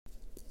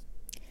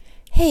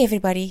Hey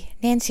everybody,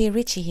 Nancy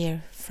Ritchie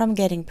here from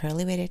Getting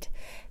Pearly With It.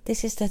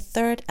 This is the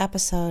third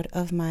episode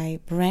of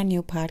my brand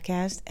new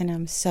podcast, and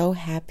I'm so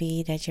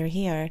happy that you're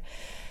here.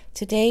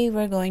 Today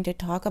we're going to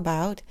talk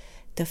about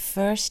the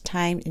first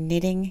time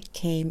knitting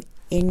came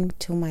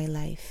into my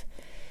life.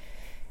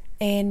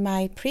 In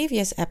my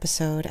previous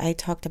episode, I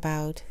talked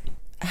about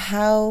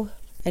how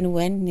and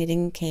when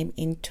knitting came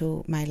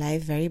into my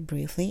life very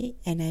briefly,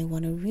 and I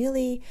want to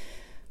really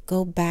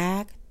go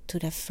back to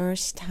the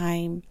first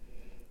time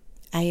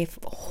I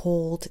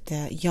hold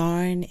the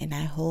yarn and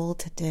I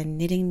hold the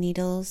knitting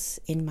needles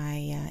in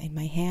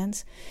my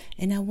hands,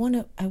 and I want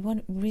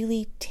to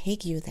really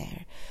take you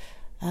there.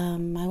 I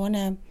want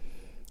to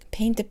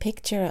paint a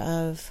picture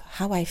of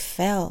how I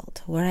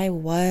felt, where I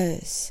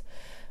was,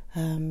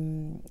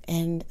 and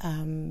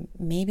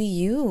maybe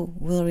you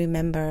will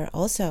remember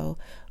also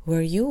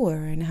where you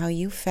were and how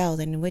you felt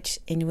and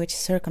in which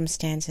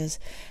circumstances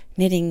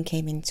knitting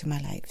came into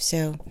my life.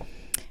 So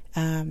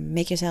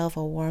make yourself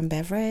a warm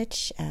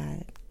beverage,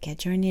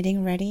 get your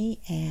knitting ready,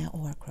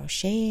 or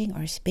crocheting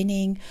or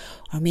spinning,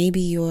 or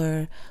maybe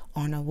you're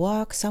on a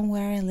walk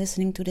somewhere and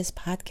listening to this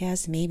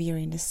podcast. Maybe you're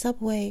in the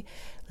subway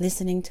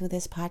listening to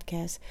this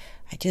podcast.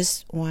 I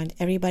just want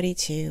everybody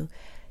to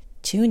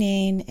tune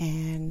in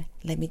and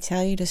let me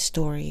tell you the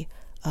story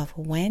of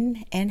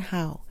when and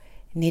how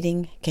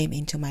knitting came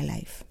into my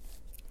life.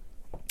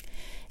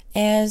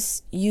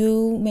 As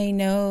you may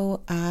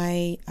know,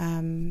 I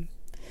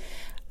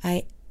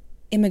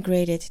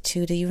immigrated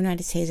to the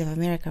United States of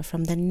America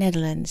from the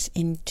Netherlands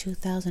in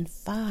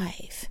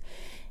 2005,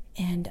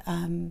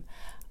 and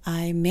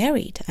I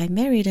married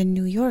a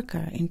New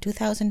Yorker in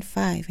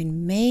 2005,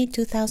 in May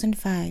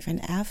 2005,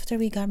 and after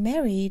we got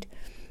married,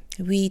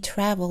 we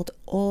traveled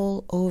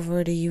all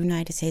over the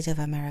United States of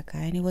America,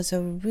 and it was a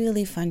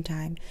really fun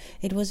time.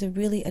 It was a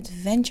really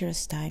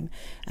adventurous time.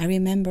 I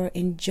remember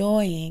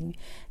enjoying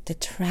the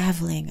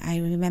traveling. I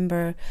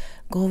remember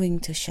going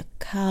to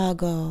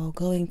Chicago,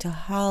 going to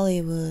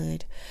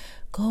Hollywood,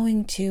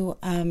 going to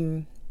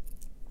Sedona,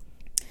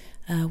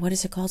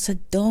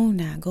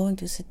 going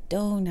to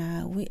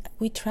Sedona.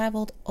 We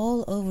traveled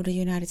all over the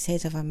United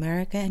States of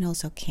America and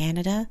also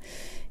Canada,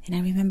 and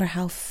I remember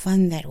how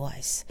fun that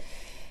was.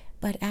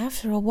 But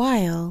after a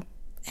while,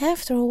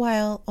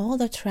 all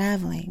the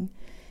traveling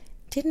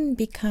didn't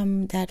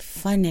become that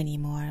fun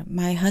anymore.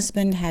 My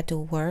husband had to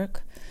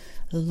work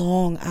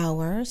long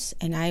hours,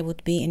 and I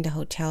would be in the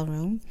hotel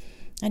room.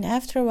 And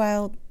after a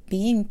while,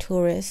 being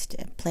tourist,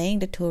 playing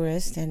the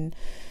tourist and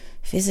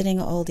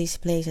visiting all these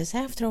places,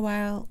 after a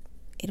while,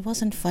 it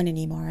wasn't fun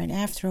anymore. And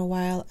after a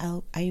while,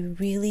 I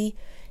really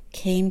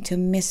came to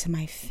miss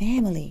my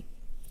family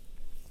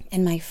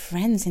and my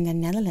friends in the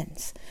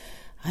Netherlands.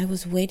 I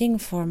was waiting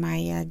for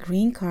my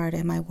green card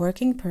and my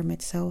working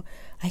permit, so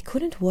I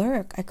couldn't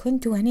work. I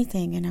couldn't do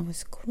anything, and I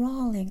was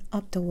crawling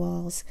up the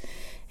walls.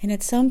 And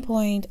at some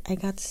point, I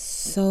got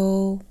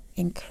so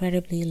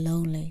incredibly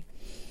lonely.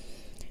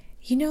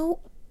 You know,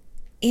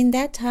 in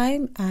that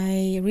time,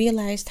 I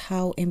realized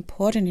how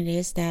important it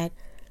is that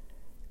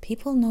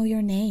people know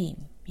your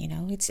name. You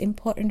know, it's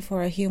important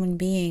for a human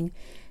being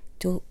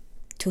to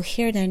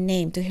hear their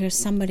name, to hear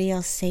somebody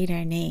else say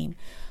their name,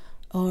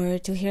 or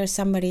to hear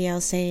somebody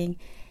else saying,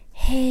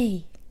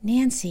 "Hey,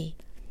 Nancy,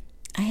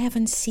 I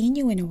haven't seen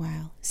you in a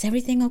while. Is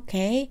everything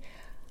okay?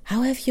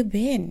 How have you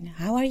been?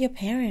 How are your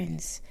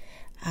parents?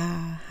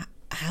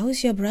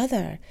 How's your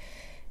brother?"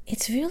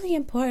 It's really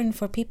important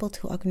for people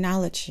to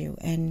acknowledge you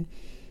and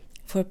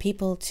for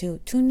people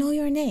to know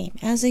your name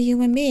as a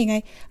human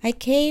being. I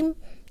came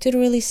to the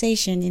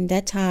realization in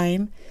that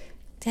time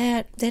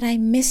that I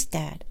missed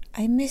that.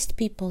 I missed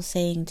people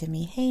saying to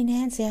me, "Hey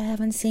Nancy, I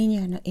haven't seen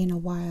you in a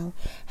while.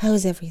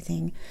 How's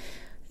everything?"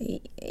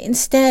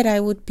 Instead,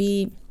 I would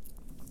be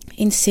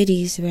in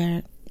cities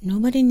where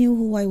nobody knew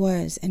who I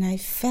was, and I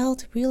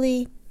felt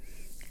really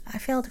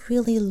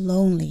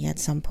lonely at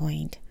some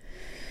point.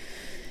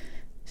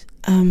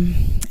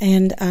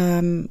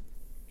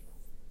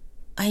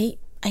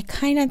 I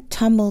kind of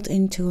tumbled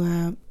into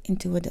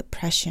a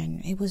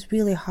depression. It was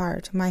really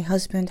hard. My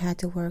husband had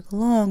to work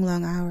long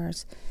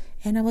hours,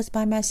 and I was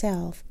by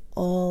myself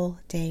all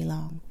day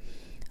long.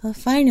 Well,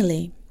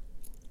 finally,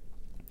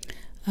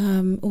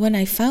 when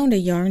I found a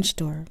yarn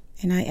store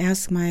and I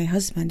asked my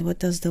husband, what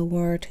does the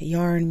word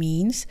yarn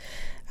means?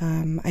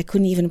 I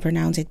couldn't even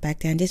pronounce it back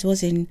then. This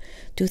was in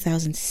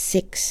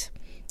 2006.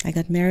 I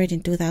got married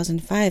in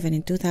 2005, and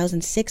in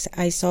 2006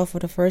 I saw for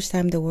the first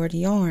time the word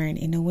yarn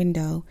in a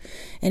window,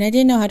 and I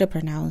didn't know how to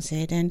pronounce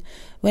it. And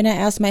when I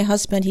asked my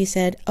husband, he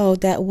said, "Oh,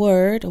 that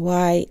word,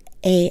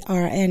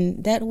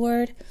 Y-A-R-N, that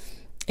word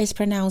is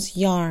pronounced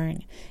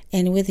yarn.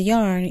 And with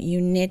yarn,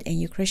 you knit and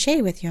you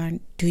crochet with yarn.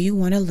 Do you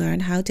want to learn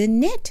how to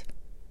knit?"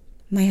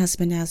 My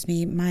husband asked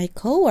me. My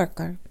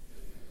coworker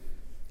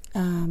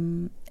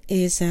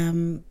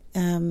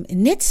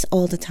knits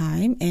all the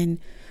time, and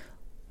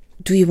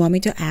do you want me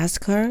to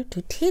ask her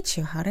to teach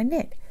you how to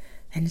knit?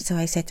 And so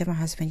I said to my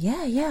husband,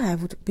 yeah, I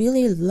would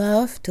really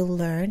love to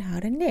learn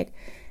how to knit.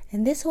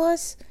 And this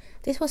was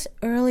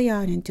early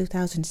on in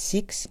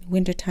 2006,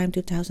 wintertime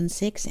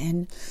 2006,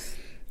 and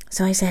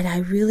So I said,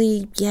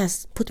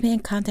 yes, put me in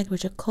contact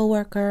with your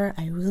coworker.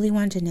 I really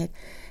want to knit.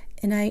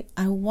 And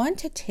I want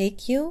to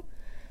take you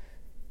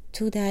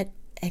to that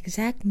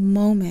exact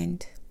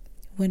moment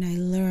when I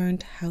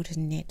learned how to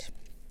knit.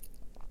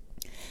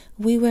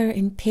 We were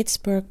in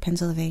Pittsburgh,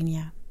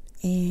 Pennsylvania,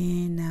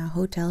 in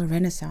Hotel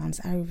Renaissance.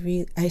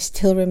 I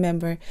still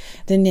remember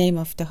the name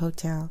of the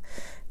hotel.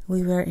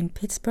 We were in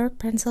Pittsburgh,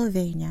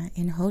 Pennsylvania,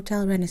 in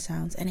Hotel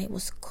Renaissance, and it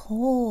was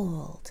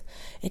cold.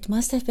 It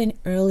must have been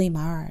early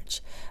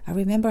March. I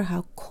remember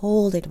how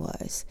cold it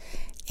was.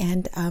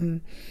 And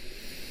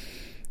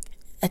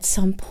at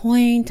some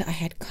point, I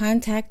had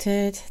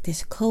contacted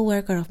this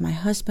co-worker of my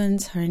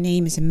husband's. Her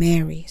name is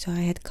Mary. So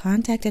I had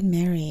contacted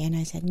Mary, and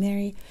I said,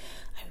 Mary,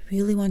 I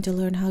really want to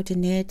learn how to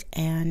knit,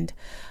 and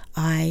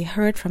I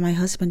heard from my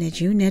husband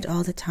that you knit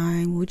all the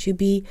time. Would you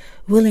be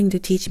willing to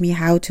teach me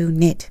how to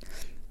knit?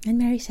 And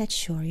Mary said,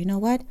 sure. You know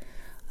what?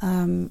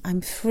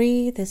 I'm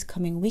free this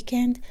coming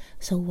weekend,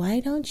 so why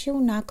don't you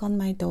knock on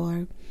my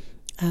door,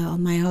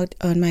 on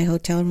my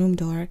hotel room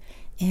door,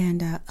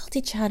 and I'll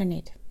teach you how to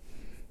knit.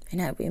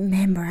 And I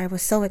remember I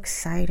was so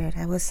excited.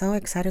 I was so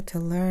excited to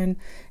learn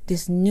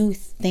this new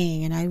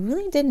thing. And I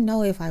really didn't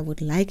know if I would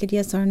like it,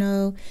 yes or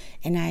no.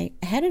 And I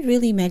hadn't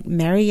really met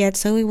Mary yet.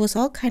 So it was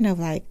all kind of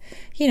like,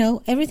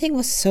 everything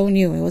was so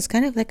new. It was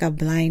kind of like a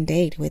blind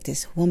date with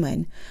this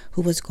woman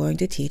who was going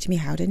to teach me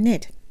how to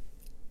knit.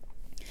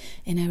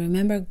 And I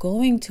remember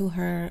going to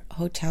her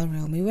hotel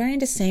room. We were in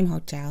the same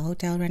hotel,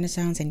 Hotel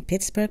Renaissance in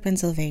Pittsburgh,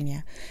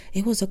 Pennsylvania.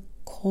 It was a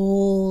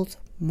cold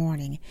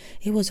morning.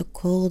 It was a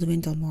cold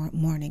winter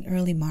morning,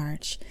 early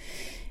March.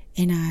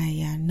 And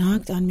I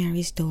knocked on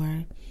Mary's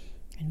door.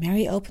 And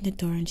Mary opened the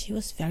door, and she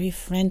was very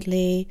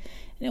friendly.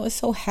 And I was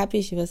so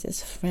happy. She was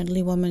this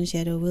friendly woman. She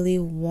had a really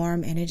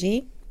warm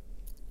energy.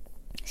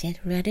 She had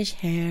reddish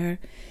hair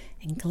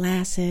and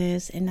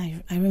glasses. And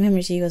I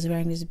remember she was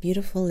wearing this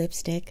beautiful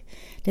lipstick.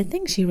 The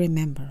things you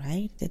remember,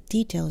 right? The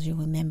details you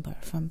remember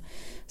from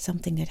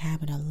something that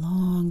happened a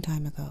long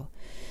time ago.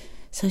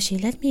 So she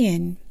let me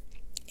in.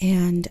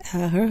 And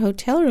her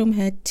hotel room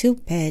had 2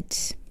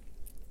 beds.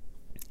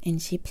 And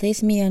she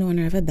placed me on one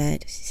of a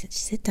bed. She said,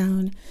 sit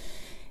down.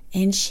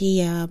 And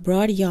she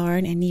brought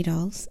yarn and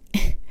needles.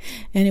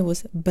 And it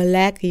was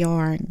black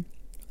yarn.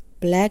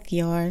 Black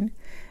yarn.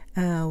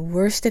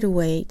 Worsted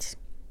weight.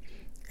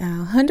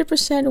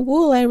 100%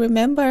 wool, I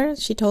remember.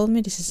 She told me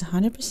this is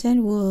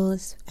 100% wool.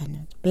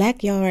 And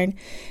black yarn.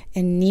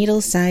 And needle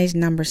size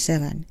number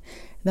 7.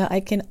 Now I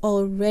can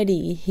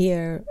already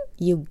hear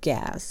you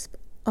gasp.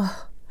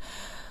 Oh.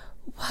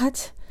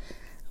 What?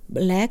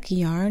 Black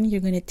yarn?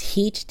 You're going to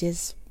teach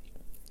this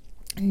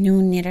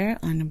new knitter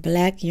on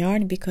black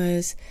yarn?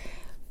 Because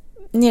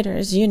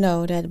knitters, you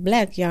know that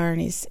black yarn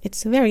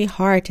it's very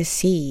hard to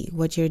see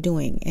what you're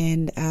doing.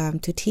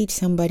 And to teach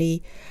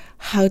somebody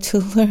how to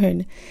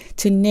learn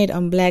to knit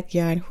on black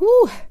yarn,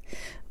 whew.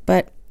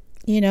 But,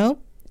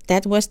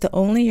 that was the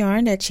only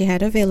yarn that she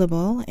had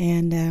available.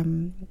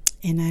 And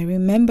I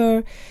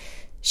remember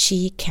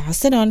she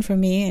cast it on for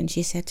me, and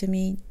she said to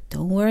me,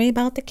 don't worry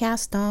about the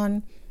cast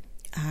on.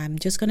 I'm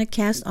just going to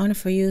cast on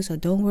for you, so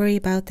don't worry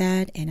about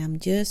that. And I'm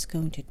just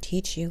going to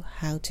teach you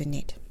how to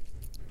knit.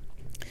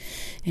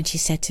 And she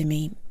said to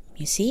me,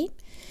 you see,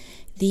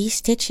 these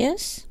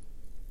stitches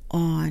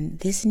on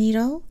this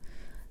needle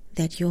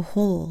that you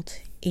hold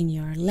in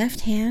your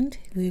left hand,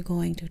 we're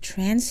going to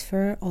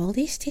transfer all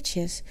these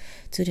stitches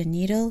to the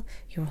needle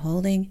you're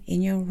holding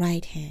in your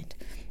right hand.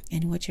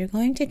 And what you're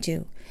going to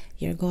do,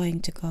 you're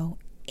going to go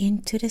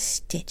into the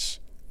stitch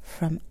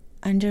from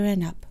under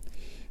and up.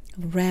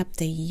 Wrap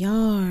the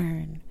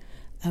yarn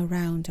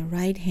around the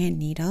right hand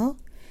needle,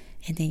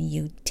 and then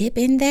you dip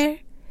in there,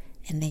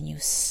 and then you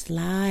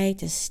slide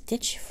the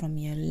stitch from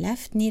your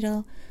left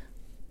needle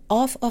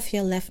off of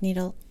your left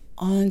needle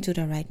onto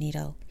the right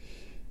needle.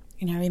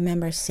 And I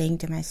remember saying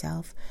to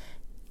myself,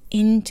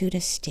 into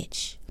the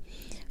stitch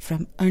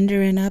from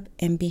under and up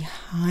and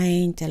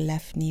behind the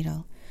left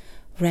needle.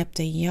 Wrap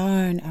the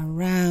yarn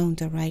around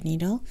the right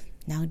needle.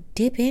 Now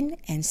dip in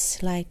and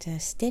slide the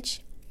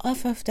stitch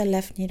off of the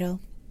left needle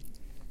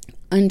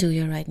onto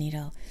your right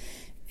needle.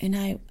 And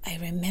I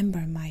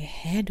remember my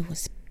head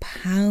was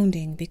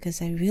pounding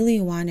because I really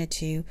wanted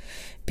to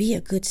be a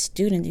good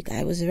student.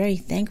 I was very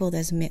thankful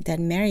that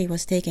Mary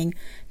was taking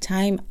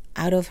time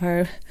out of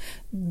her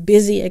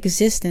busy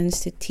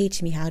existence to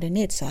teach me how to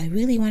knit. So I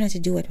really wanted to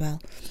do it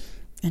well.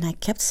 And I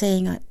kept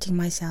saying to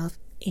myself,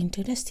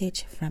 into the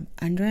stitch from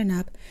under and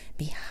up,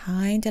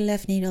 behind the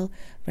left needle,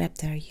 wrap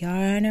the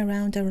yarn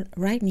around the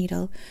right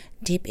needle,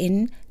 dip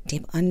in,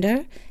 dip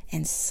under,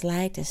 and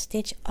slide the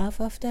stitch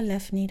off of the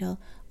left needle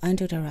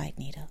onto the right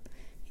needle.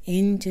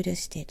 Into the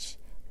stitch,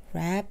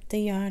 wrap the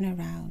yarn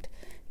around,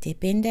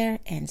 dip in there,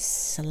 and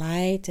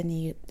slide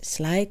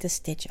the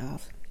stitch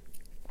off.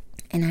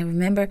 And I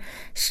remember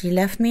she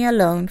left me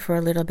alone for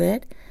a little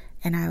bit,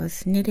 and I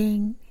was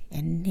knitting,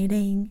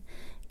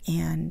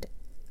 and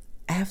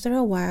after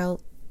a while,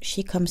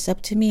 she comes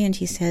up to me and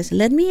she says,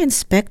 "Let me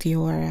inspect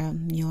your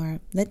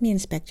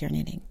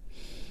knitting.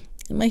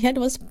 My head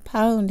was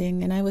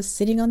pounding, and I was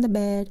sitting on the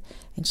bed,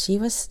 and she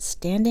was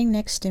standing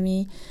next to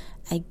me.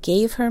 I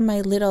gave her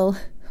my little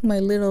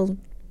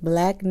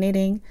black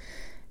knitting,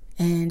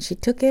 and she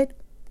took it.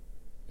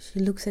 She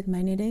looks at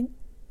my knitting,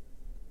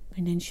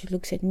 and then she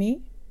looks at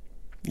me,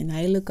 and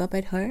I look up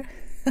at her.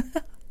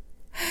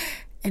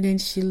 And then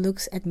she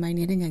looks at my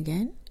knitting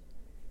again,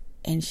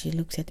 and she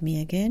looks at me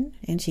again,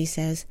 and she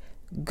says,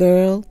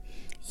 "Girl,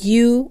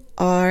 you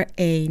are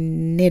a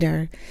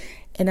knitter."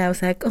 And I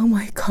was like, oh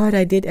my God,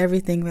 I did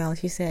everything well.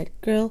 She said,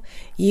 "Girl,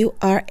 you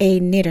are a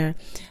knitter.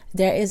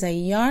 There is a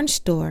yarn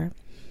store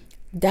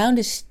down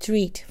the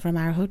street from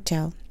our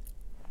hotel.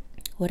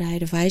 What I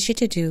advise you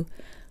to do,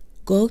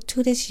 go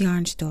to this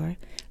yarn store,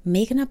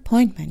 make an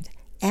appointment,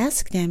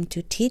 ask them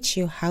to teach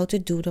you how to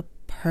do the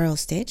purl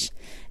stitch.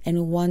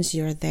 And once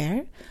you're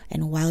there,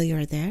 and while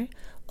you're there,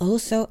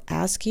 also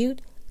ask you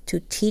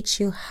to teach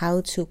you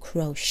how to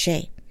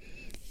crochet."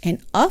 And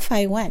off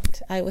I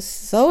went. I was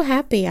so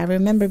happy. I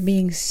remember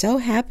being so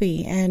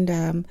happy.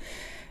 And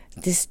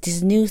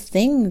this new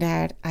thing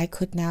that I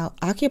could now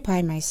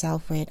occupy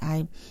myself with.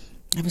 I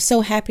was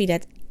so happy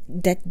that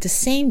the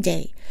same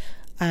day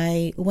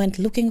I went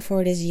looking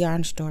for this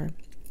yarn store.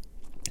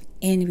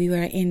 And we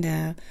were in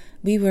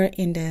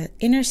the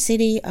inner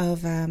city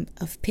of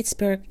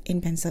Pittsburgh in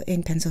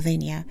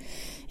Pennsylvania.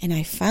 And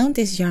I found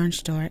this yarn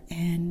store,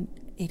 and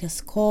it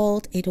was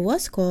called,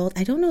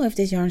 I don't know if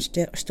this yarn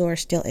store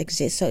still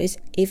exists. So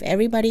if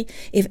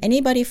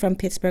anybody from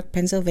Pittsburgh,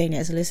 Pennsylvania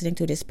is listening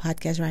to this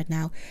podcast right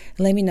now,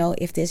 let me know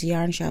if this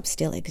yarn shop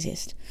still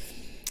exists.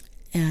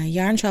 A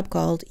yarn shop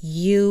called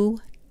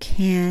You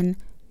Can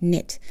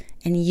Knit.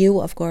 And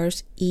you, of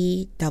course,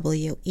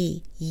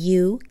 EWE.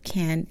 You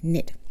Can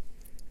Knit.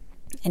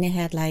 And it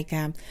had like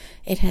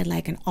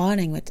an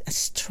awning with a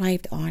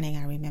striped awning,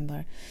 I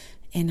remember.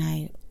 And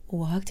I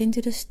walked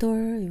into the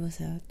store. It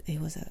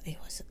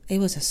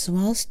was a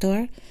small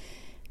store,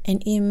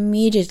 and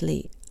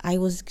immediately I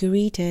was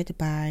greeted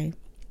by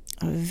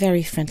a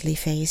very friendly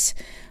face,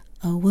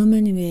 a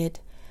woman with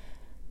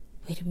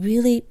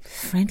really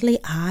friendly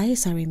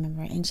eyes, I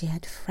remember, and she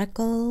had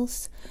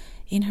freckles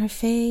in her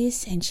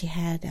face, and she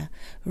had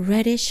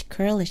reddish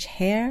curlish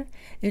hair,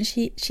 and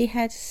she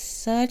had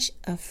such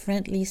a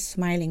friendly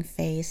smiling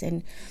face.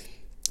 And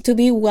to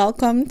be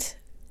welcomed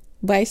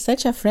by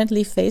such a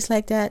friendly face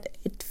like that,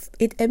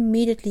 it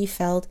immediately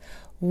felt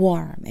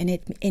warm, and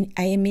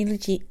I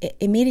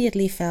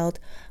immediately felt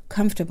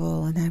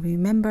comfortable. And I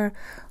remember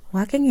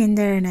walking in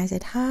there, and I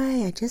said,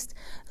 "Hi, I just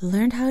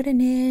learned how to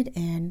knit,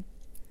 and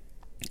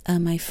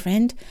my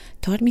friend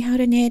taught me how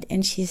to knit,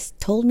 and she's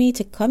told me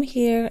to come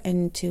here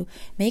and to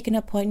make an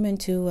appointment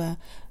to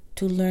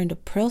learn the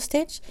purl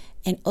stitch,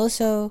 and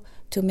also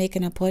to make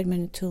an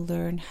appointment to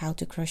learn how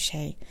to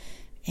crochet."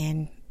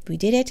 And we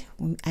did it.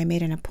 I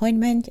made an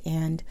appointment,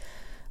 and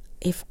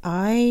if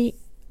my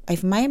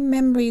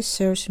memory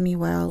serves me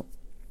well,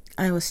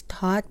 I was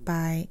taught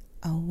by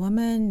a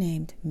woman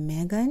named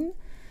Megan,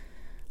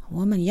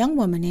 young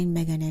woman named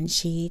Megan, and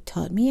she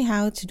taught me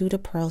how to do the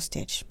purl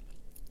stitch.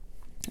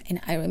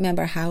 And I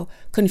remember how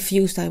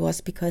confused I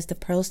was, because the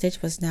purl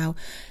stitch was now,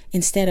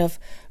 instead of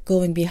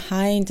going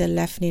behind the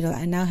left needle,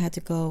 I now had to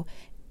go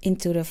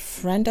into the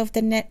front of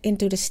the net,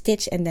 into the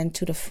stitch, and then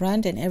to the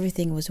front, and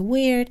everything was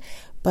weird.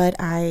 But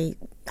I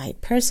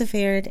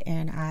persevered,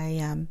 and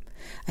I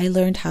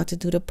learned how to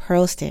do the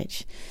purl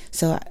stitch.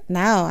 So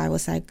now I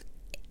was like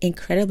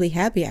incredibly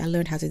happy. I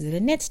learned how to do the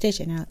knit stitch,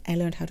 and I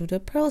learned how to do the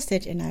purl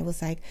stitch, and I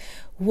was like,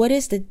 what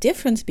is the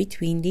difference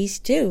between these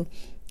two?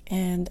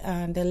 And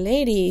the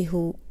lady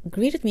who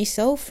greeted me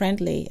so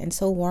friendly and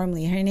so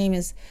warmly, her name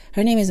is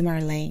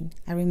Marlene.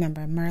 I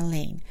remember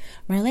Marlene.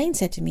 Marlene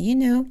said to me,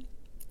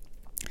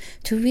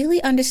 to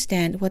really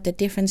understand what the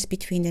difference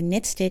between the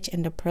knit stitch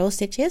and the purl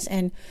stitch is,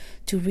 and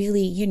to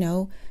really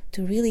know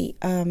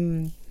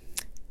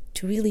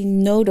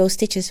those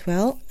stitches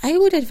well, I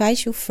would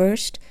advise you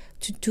first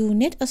to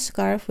knit a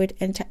scarf with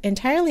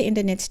entirely in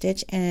the knit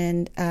stitch,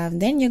 and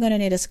then you're going to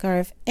knit a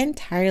scarf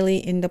entirely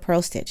in the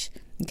purl stitch.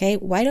 Okay,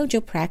 why don't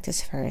you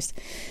practice first?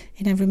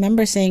 And I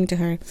remember saying to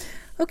her,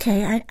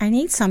 okay, I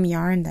need some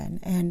yarn then.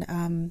 And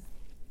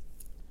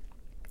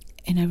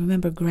I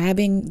remember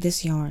grabbing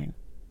this yarn.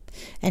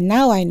 And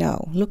now I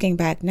know, looking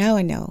back, now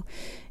I know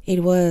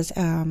it was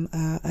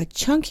a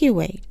chunky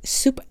weight,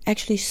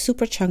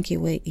 super chunky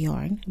weight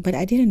yarn, but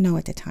I didn't know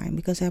at the time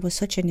because I was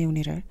such a new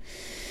knitter.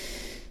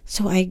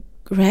 So I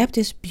grabbed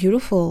this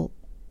beautiful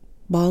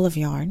ball of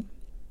yarn,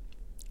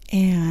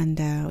 and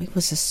it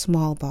was a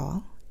small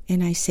ball.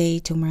 And I say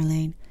to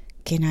Marlene,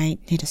 can I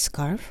knit a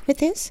scarf with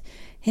this?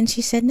 And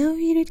she said, no,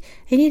 I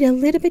need a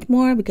little bit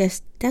more,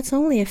 because that's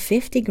only a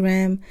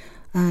 50-gram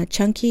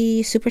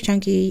super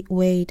chunky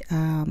weight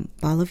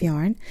ball of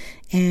yarn,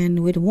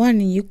 and with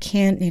one you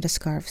can't knit a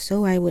scarf.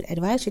 So I would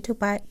advise you to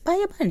buy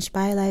a bunch,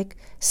 buy like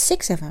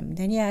 6 of them.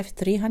 Then you have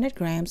 300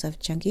 grams of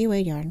chunky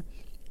weight yarn,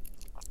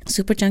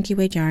 super chunky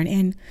weight yarn,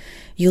 and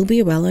you'll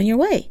be well on your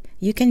way.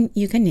 You can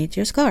knit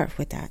your scarf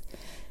with that.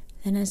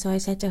 And then so I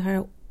said to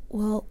her,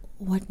 well,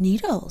 what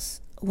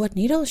needles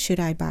should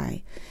I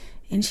buy?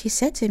 And she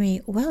said to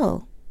me,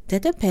 well,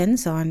 that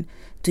depends on,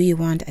 do you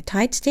want a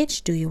tight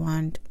stitch? Do you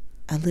want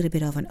a little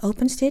bit of an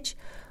open stitch?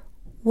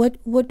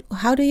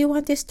 How do you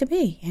want this to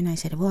be? And I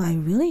said, well, I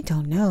really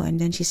don't know. And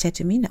then she said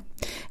to me,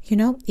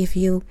 no, if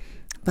you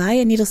buy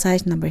a needle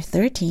size number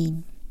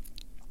 13,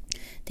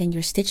 then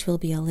your stitch will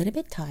be a little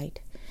bit tight.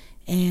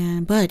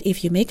 But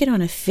if you make it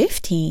on a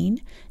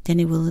 15, then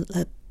it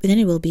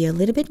will be a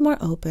little bit more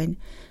open.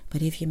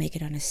 But if you make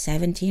it on a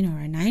 17 or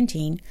a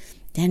 19,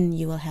 then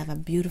you will have a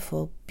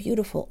beautiful,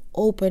 beautiful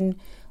open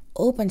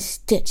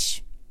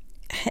stitch.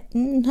 I had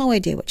no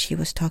idea what she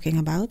was talking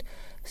about.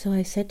 So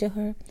I said to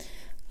her,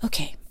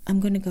 okay, I'm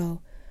going to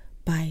go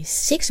buy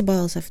 6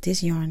 balls of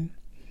this yarn.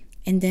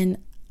 And then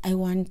I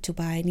want to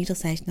buy needle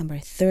size number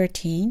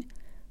 13,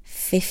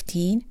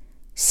 15,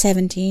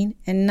 17,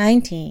 and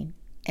 19.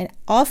 And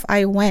off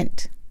I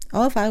went.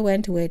 Off I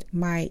went with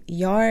my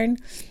yarn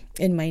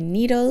and my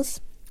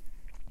needles.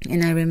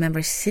 And I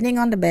remember sitting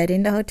on the bed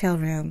in the hotel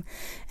room,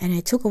 and I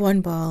took one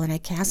ball and I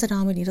cast it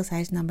on with needle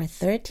size number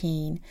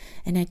 13.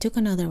 And I took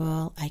another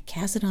ball, I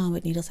cast it on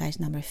with needle size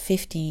number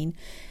 15.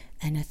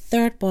 And a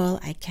third ball,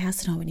 I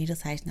cast it on with needle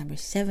size number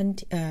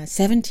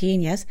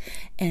 17, yes.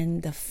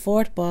 And the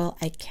fourth ball,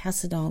 I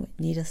cast it on with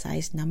needle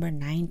size number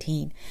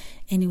 19.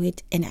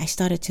 And I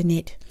started to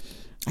knit.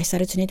 I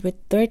started to knit with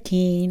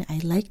 13. I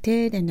liked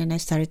it. And then I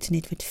started to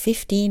knit with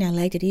 15. I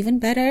liked it even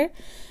better.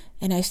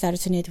 And I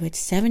started to knit with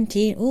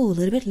 17. Ooh, a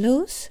little bit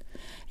loose.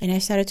 And I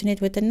started to knit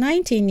with the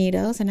 19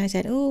 needles. And I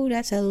said, ooh,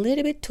 that's a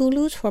little bit too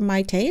loose for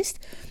my taste.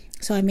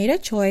 So I made a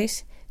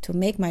choice to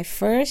make my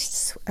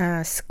first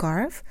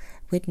scarf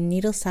with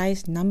needle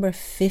size number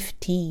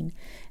 15.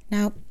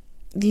 Now,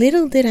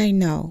 little did I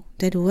know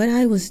that what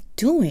I was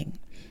doing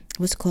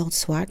was called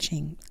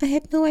swatching. I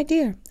had no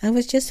idea. I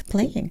was just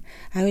playing.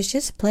 I was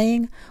just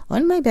playing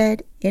on my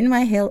bed in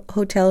my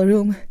hotel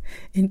room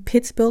in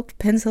Pittsburgh,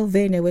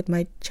 Pennsylvania with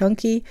my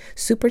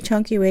super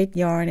chunky weight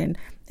yarn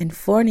and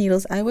 4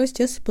 needles. I was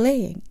just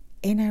playing.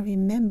 And I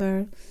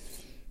remember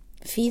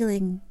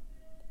feeling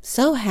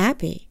so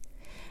happy.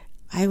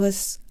 I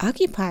was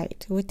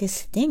occupied with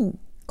this thing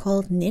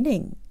called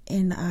knitting,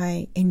 and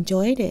I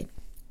enjoyed it.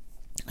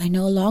 I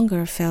no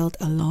longer felt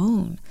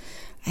alone.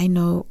 I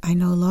no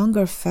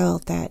longer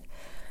felt that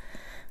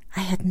I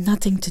had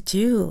nothing to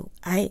do.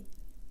 I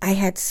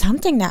had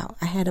something now.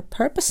 I had a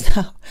purpose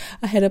now.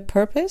 I had a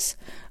purpose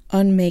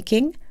on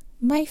making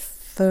my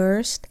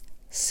first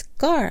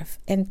scarf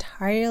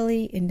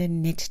entirely in the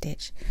knit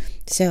stitch.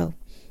 So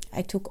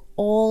I took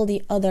all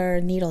the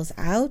other needles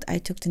out. I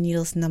took the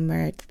needles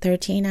number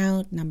 13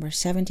 out, number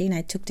 17.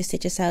 I took the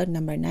stitches out,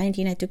 number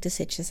 19. I took the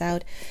stitches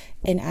out,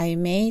 and I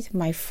made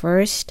my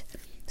first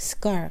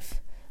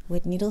scarf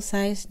with needle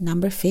size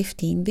number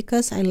 15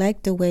 because I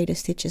liked the way the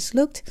stitches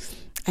looked.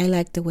 I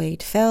liked the way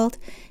it felt,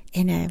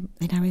 and I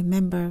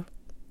remember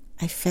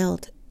I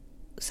felt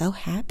so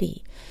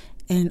happy.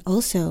 And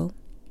also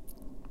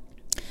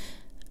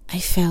I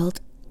felt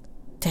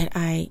that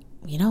I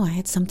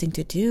had something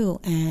to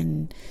do,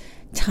 and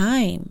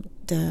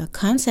the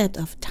concept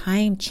of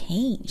time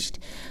changed.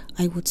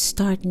 I would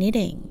start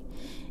knitting,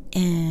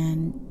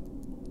 and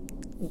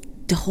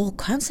the whole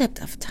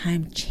concept of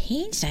time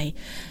changed.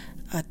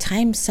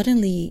 Time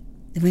suddenly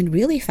went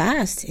really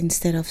fast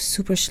instead of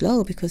super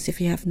slow, because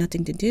if you have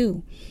nothing to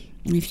do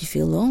and if you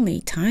feel lonely,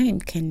 time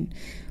can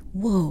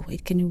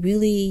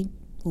really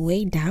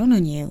weigh down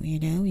on you.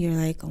 You're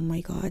like, oh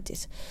my God,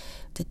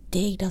 the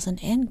day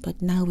doesn't end.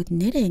 But now with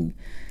knitting,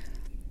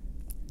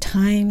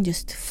 time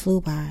just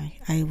flew by.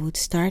 I would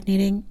start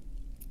knitting.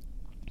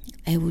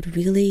 I would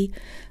really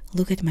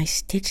look at my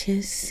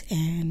stitches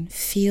and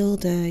feel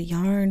the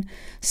yarn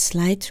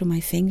slide through my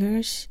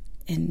fingers.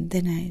 And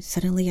then I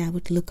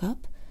would look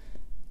up,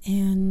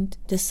 and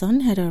the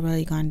sun had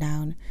already gone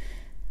down.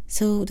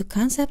 So the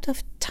concept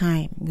of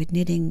time with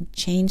knitting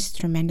changed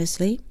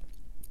tremendously.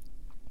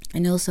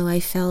 And also I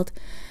felt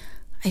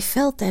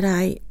that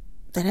I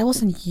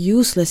wasn't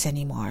useless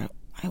anymore.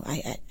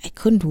 I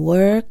couldn't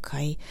work.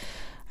 I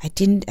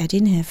didn't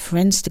have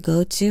friends to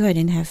go to. I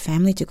didn't have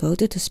family to go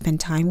to spend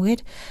time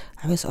with.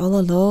 I was all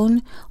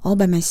alone, all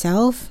by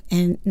myself.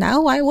 And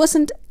now I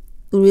wasn't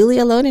really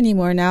alone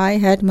anymore. Now I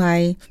had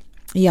my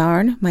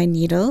yarn, my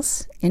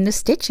needles, and the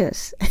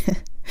stitches.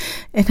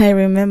 And I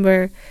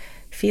remember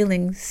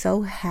feeling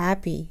so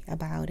happy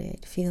about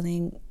it,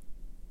 feeling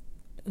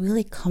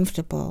really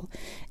comfortable.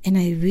 And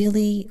I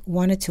really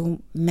wanted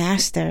to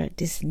master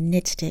this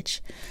knit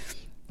stitch.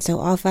 So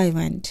off I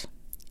went,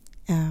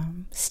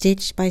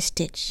 stitch by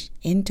stitch,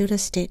 into the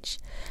stitch,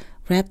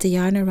 wrap the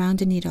yarn around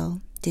the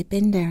needle, dip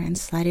in there and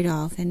slide it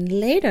off. And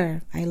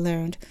later I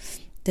learned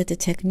that the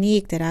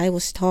technique that I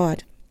was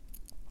taught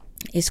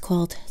is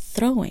called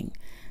throwing.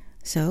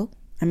 So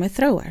I'm a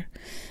thrower.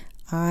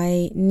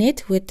 I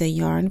knit with the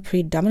yarn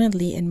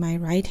predominantly in my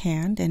right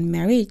hand, and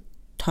Mary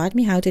taught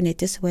me how to knit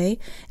this way,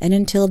 and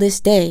until this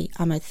day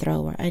I'm a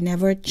thrower. I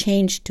never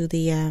changed to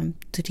the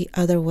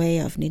other way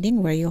of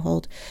knitting, where you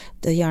hold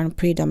the yarn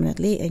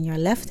predominantly in your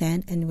left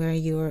hand and where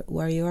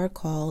you are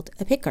called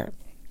a picker.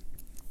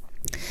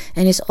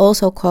 and it's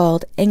also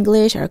called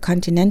English or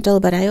Continental,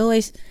 but I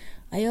always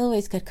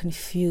get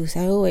confused.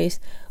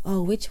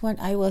 Which one?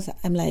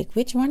 I'm like,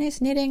 which one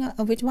is knitting?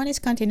 Which one is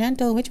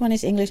Continental? Which one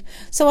is English?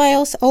 So I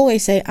also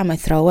always say I'm a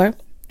thrower,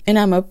 and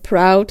I'm a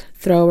proud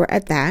thrower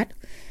at that.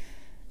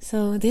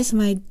 So this,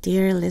 my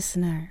dear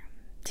listener,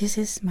 this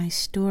is my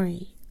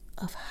story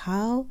of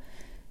how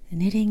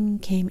knitting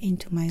came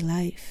into my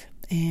life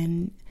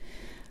and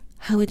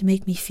how it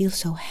made me feel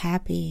so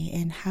happy,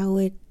 and how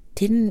it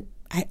didn't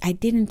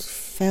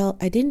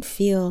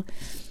feel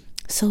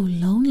so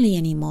lonely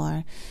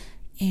anymore.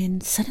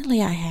 And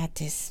suddenly I had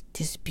this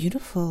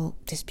beautiful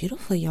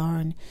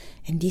yarn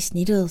and these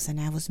needles, and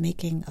I was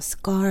making a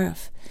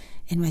scarf,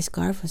 and my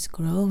scarf was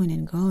growing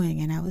and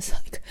growing, and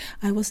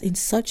I was in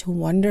such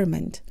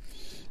wonderment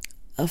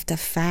of the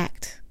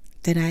fact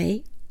that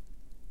I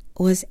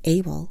was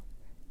able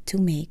to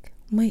make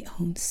my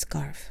own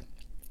scarf.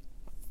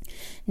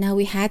 Now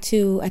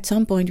at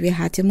some point we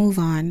had to move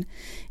on,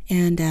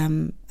 and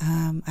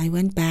I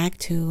went back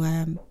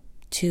to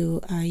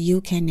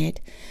You Can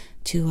Knit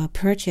to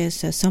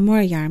purchase some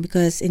more yarn,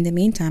 because in the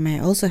meantime I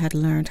also had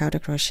learned how to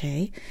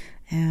crochet.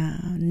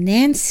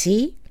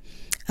 Nancy,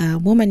 a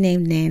woman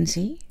named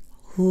Nancy,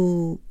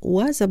 who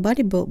was a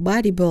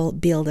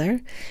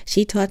bodybuilder,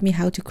 she taught me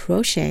how to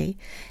crochet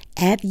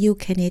at You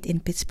Can Knit in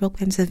Pittsburgh,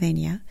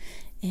 Pennsylvania.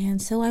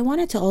 And so I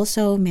wanted to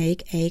also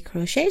make a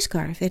crochet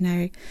scarf. And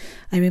I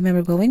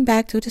remember going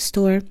back to the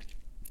store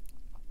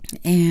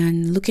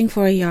and looking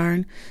for a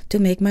yarn to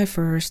make my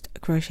first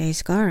crochet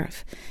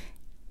scarf.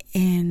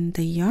 And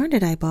the yarn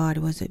that I bought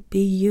was a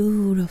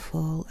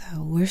beautiful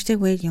worsted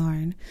weight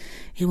yarn.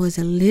 It was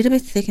a little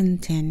bit thick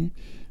and thin.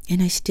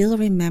 And I still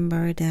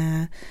remember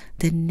the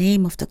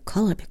name of the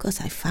color, because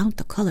I found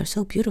the color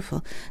so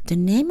beautiful. The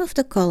name of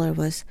the color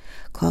was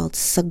called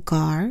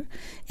Cigar.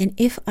 And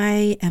if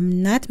I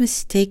am not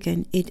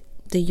mistaken,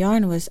 the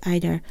yarn was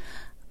either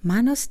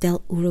Manos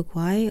del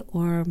Uruguay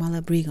or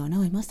Malabrigo.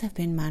 No, it must have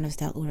been Manos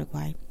del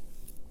Uruguay.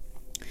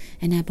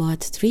 And I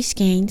bought 3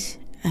 skeins,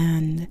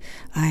 and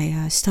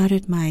I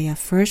started my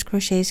first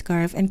crochet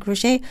scarf. And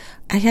crochet,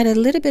 I had a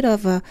little bit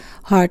of a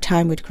hard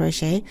time with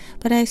crochet,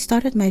 but I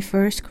started my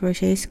first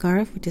crochet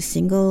scarf with the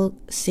single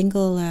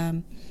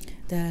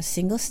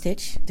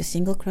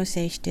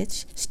crochet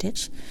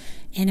stitch,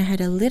 and I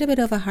had a little bit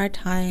of a hard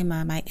time.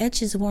 My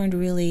edges weren't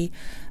really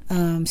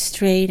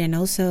straight, and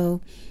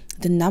also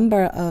the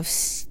number of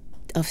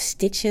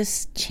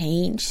stitches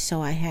changed.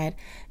 So I had,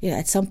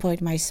 at some point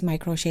my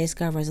crochet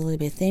scarf was a little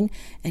bit thin,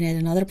 and at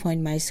another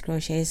point my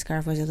crochet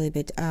scarf was a little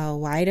bit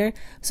wider.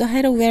 So I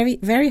had a very,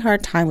 very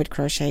hard time with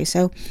crochet.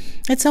 So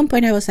at some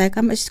point I was like,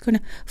 I'm just going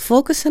to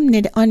focus on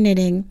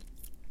knitting.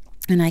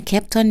 And I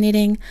kept on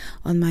knitting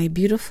on my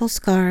beautiful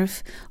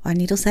scarf on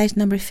needle size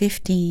number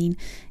 15.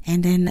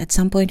 And then at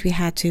some point we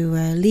had to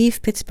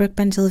leave Pittsburgh,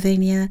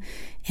 Pennsylvania,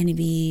 and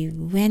we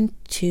went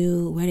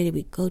to, where did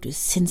we go? To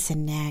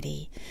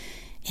Cincinnati.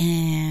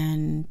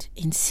 And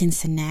in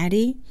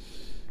Cincinnati,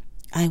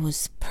 I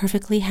was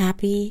perfectly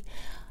happy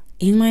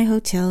in my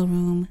hotel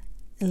room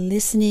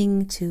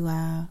listening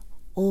to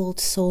old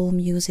soul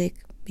music,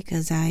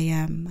 because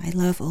I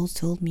love old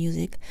soul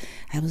music.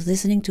 I was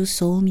listening to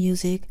soul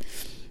music,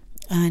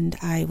 and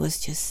I was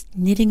just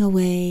knitting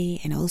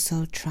away and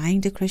also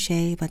trying to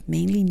crochet, but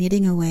mainly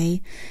knitting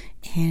away.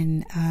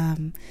 And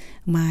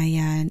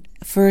my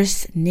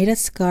first knitted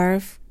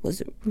scarf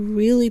was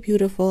really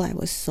beautiful. I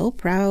was so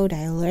proud.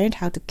 I learned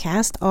how to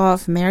cast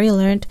off. Mary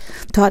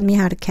taught me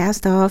how to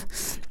cast off.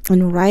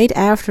 And right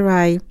after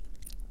I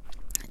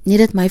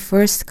knitted my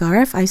first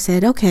scarf, I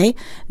said, okay,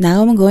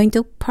 now I'm going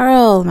to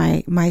purl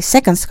my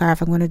second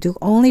scarf. I'm going to do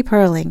only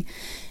purling.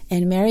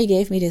 And Mary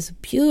gave me this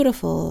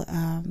beautiful,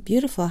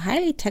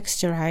 highly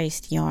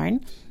texturized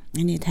yarn,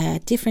 and it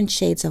had different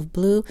shades of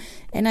blue.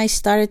 And I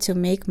started to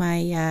make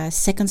my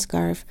second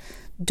scarf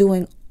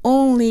doing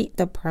only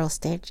the purl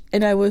stitch.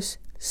 And I was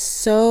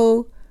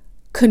so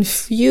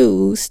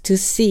confused to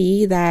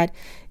see that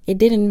it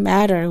didn't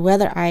matter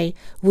whether I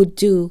would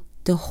do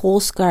the whole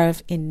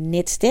scarf in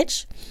knit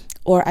stitch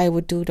or I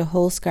would do the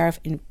whole scarf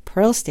in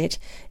purl stitch.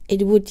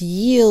 It would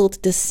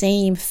yield the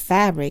same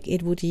fabric.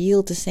 It would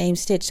yield the same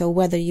stitch. So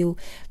whether you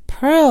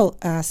purl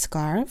a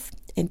scarf,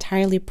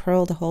 entirely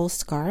purl the whole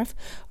scarf,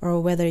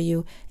 or whether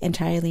you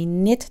entirely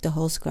knit the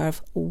whole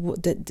scarf,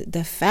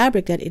 the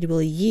fabric that it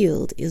will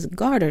yield is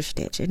garter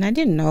stitch. And I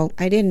didn't know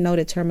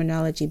the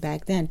terminology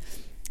back then,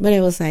 but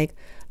I was like,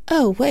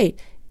 oh wait,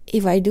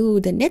 if I do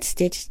the knit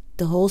stitch,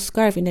 the whole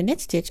scarf in the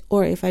knit stitch,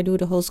 or if I do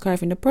the whole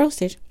scarf in the purl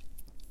stitch,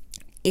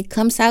 it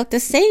comes out the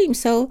same.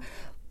 So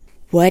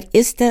what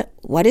is the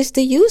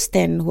use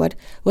then? What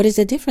is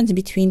the difference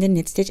between the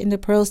knit stitch and the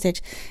purl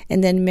stitch?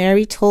 And then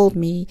Mary told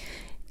me,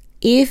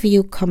 if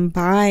you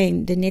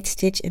combine the knit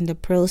stitch and the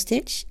purl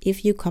stitch,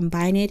 if you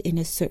combine it in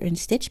a certain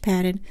stitch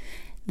pattern,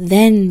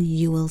 then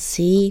you will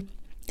see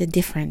the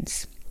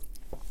difference.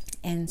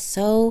 And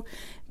so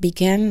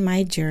began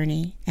my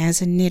journey as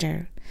a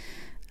knitter.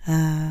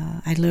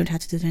 I learned how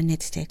to do the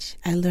knit stitch.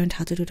 I learned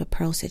how to do the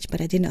purl stitch,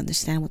 but I didn't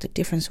understand what the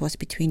difference was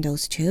between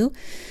those two.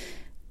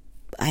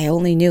 I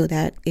only knew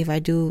that if I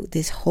do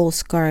this whole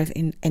scarf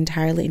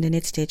entirely in the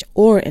knit stitch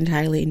or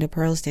entirely in the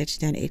purl stitch,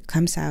 then it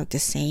comes out the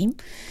same.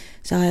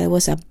 So I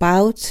was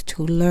about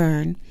to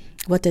learn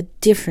what the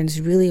difference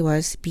really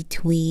was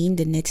between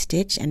the knit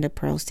stitch and the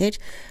purl stitch.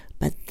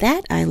 But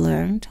that I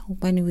learned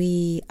when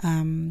we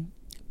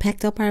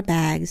packed up our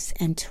bags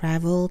and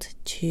traveled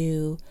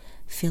to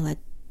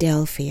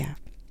Philadelphia.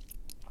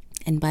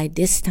 And by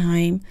this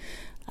time,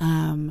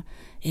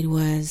 it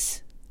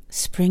was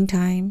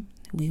springtime.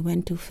 We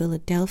went to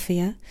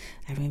Philadelphia.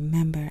 I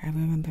remember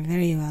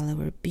very well. There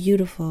were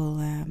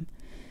beautiful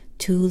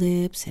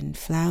tulips and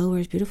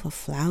flowers, beautiful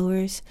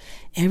flowers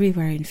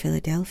everywhere in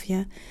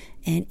Philadelphia.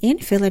 And in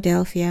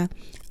Philadelphia,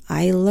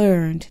 I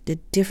learned the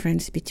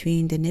difference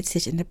between the knit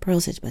stitch and the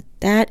purl stitch, but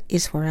that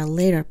is for a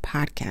later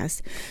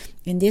podcast.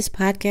 In this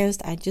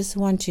podcast, I just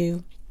want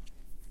to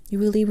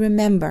really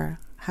remember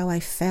how I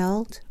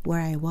felt, where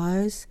I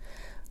was,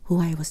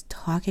 who I was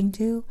talking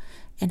to,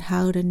 and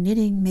how the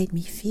knitting made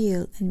me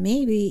feel. And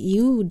maybe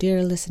you,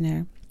 dear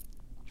listener,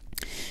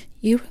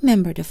 you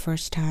remember the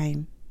first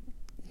time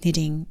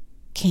knitting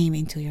came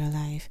into your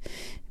life.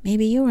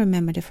 Maybe you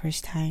remember the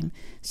first time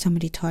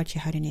somebody taught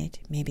you how to knit.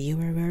 Maybe you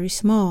were very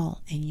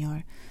small and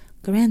your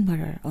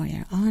grandmother or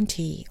your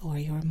auntie or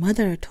your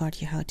mother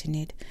taught you how to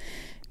knit.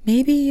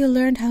 Maybe you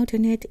learned how to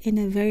knit in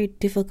a very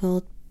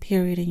difficult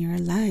period in your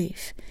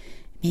life.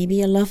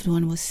 Maybe a loved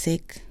one was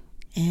sick,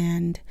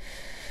 and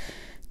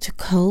to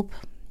cope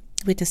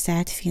with the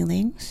sad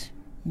feelings,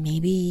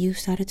 maybe you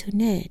started to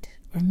knit.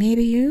 Or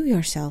maybe you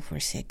yourself were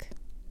sick,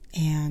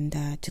 and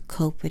to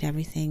cope with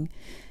everything,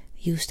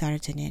 you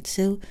started to knit.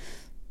 So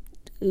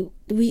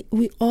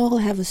we all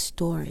have a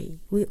story.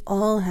 We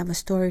all have a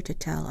story to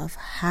tell of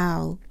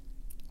how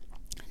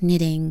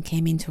knitting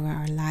came into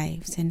our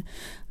lives. And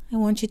I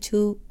want you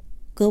to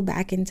go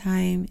back in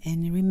time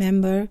and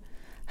remember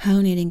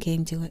how knitting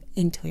came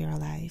into your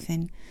life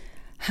and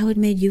how it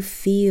made you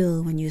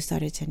feel when you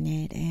started to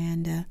knit.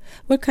 And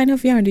what kind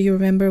of yarn? Do you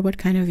remember what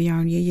kind of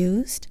yarn you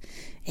used?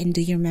 And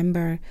do you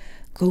remember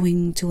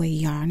going to a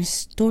yarn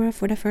store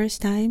for the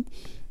first time?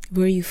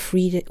 Were you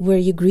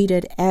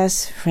greeted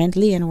as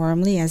friendly and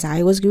warmly as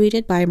I was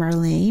greeted by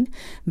Marlene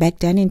back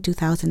then in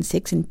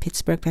 2006 in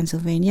Pittsburgh,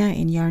 Pennsylvania,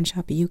 in Yarn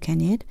Shop You Can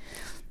Knit?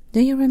 Do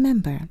you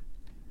remember?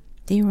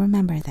 Do you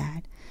remember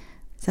that?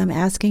 So I'm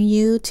asking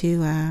you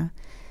to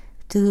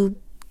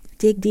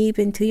dig deep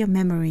into your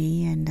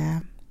memory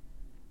and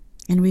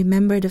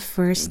remember the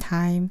first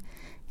time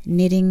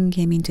knitting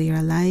came into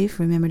your life.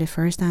 Remember the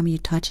first time you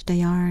touched the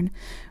yarn.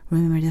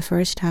 Remember the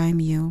first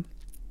time you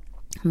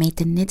made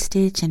the knit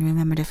stitch, and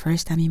remember the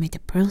first time you made the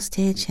purl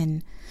stitch,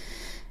 and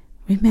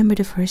remember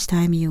the first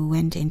time you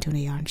went into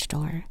the yarn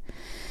store.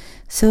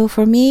 So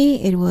for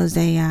me, it was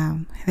a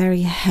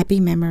very happy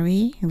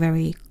memory, a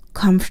very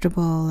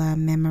comfortable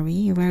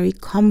memory, a very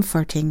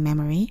comforting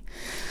memory.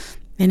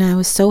 And I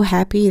was so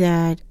happy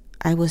that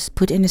I was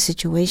put in a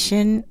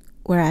situation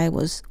where I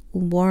was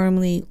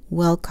warmly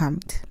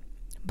welcomed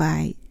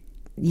by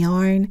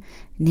yarn,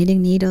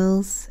 knitting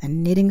needles,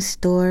 and knitting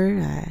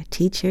store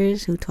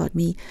teachers who taught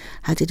me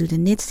how to do the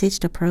knit stitch,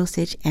 the purl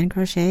stitch, and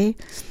crochet.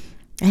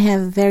 I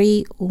have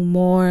very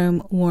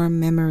warm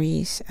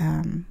memories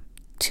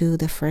to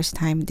the first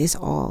time this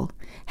all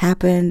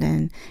happened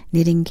and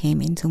knitting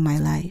came into my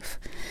life.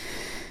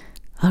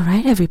 All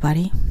right,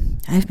 everybody.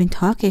 I've been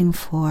talking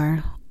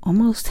for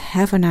almost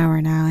half an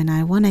hour now, and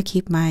I want to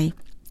keep my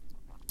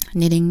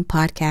knitting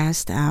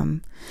podcast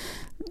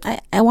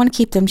I want to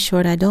keep them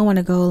short. I don't want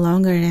to go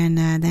longer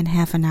than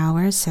half an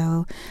hour.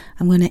 So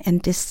I'm going to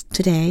end this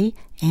today.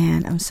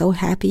 And I'm so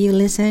happy you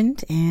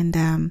listened.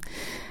 And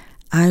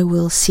I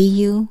will see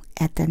you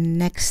at the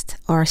next,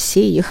 or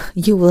see you.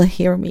 You will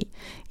hear me.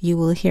 You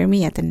will hear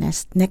me at the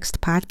next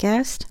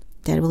podcast.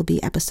 That will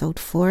be episode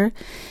 4.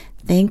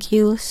 Thank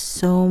you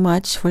so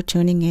much for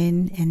tuning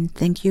in. And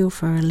thank you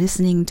for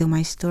listening to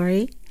my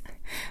story.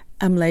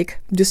 I'm like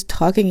just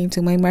talking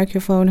into my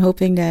microphone,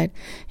 hoping that,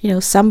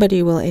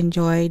 somebody will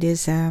enjoy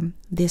this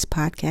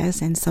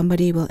podcast, and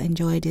somebody will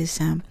enjoy this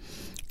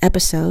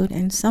episode,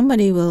 and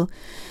somebody will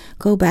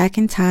go back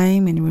in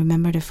time and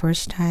remember the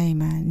first time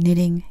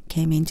knitting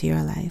came into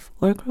your life,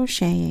 or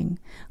crocheting,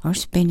 or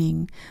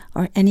spinning,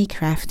 or any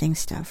crafting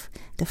stuff.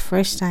 The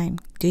first time,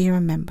 do you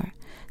remember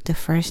the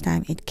first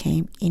time it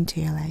came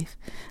into your life?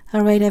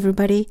 All right,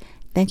 everybody.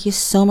 Thank you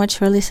so much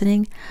for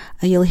listening.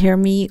 You'll hear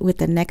me with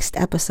the next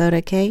episode,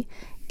 okay?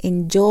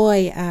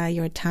 Enjoy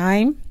your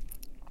time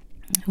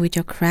with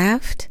your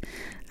craft.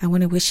 I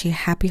want to wish you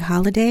happy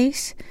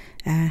holidays.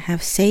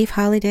 Have safe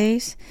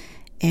holidays.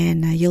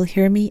 And you'll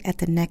hear me at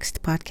the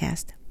next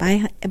podcast.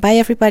 Bye,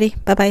 everybody.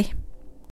 Bye-bye.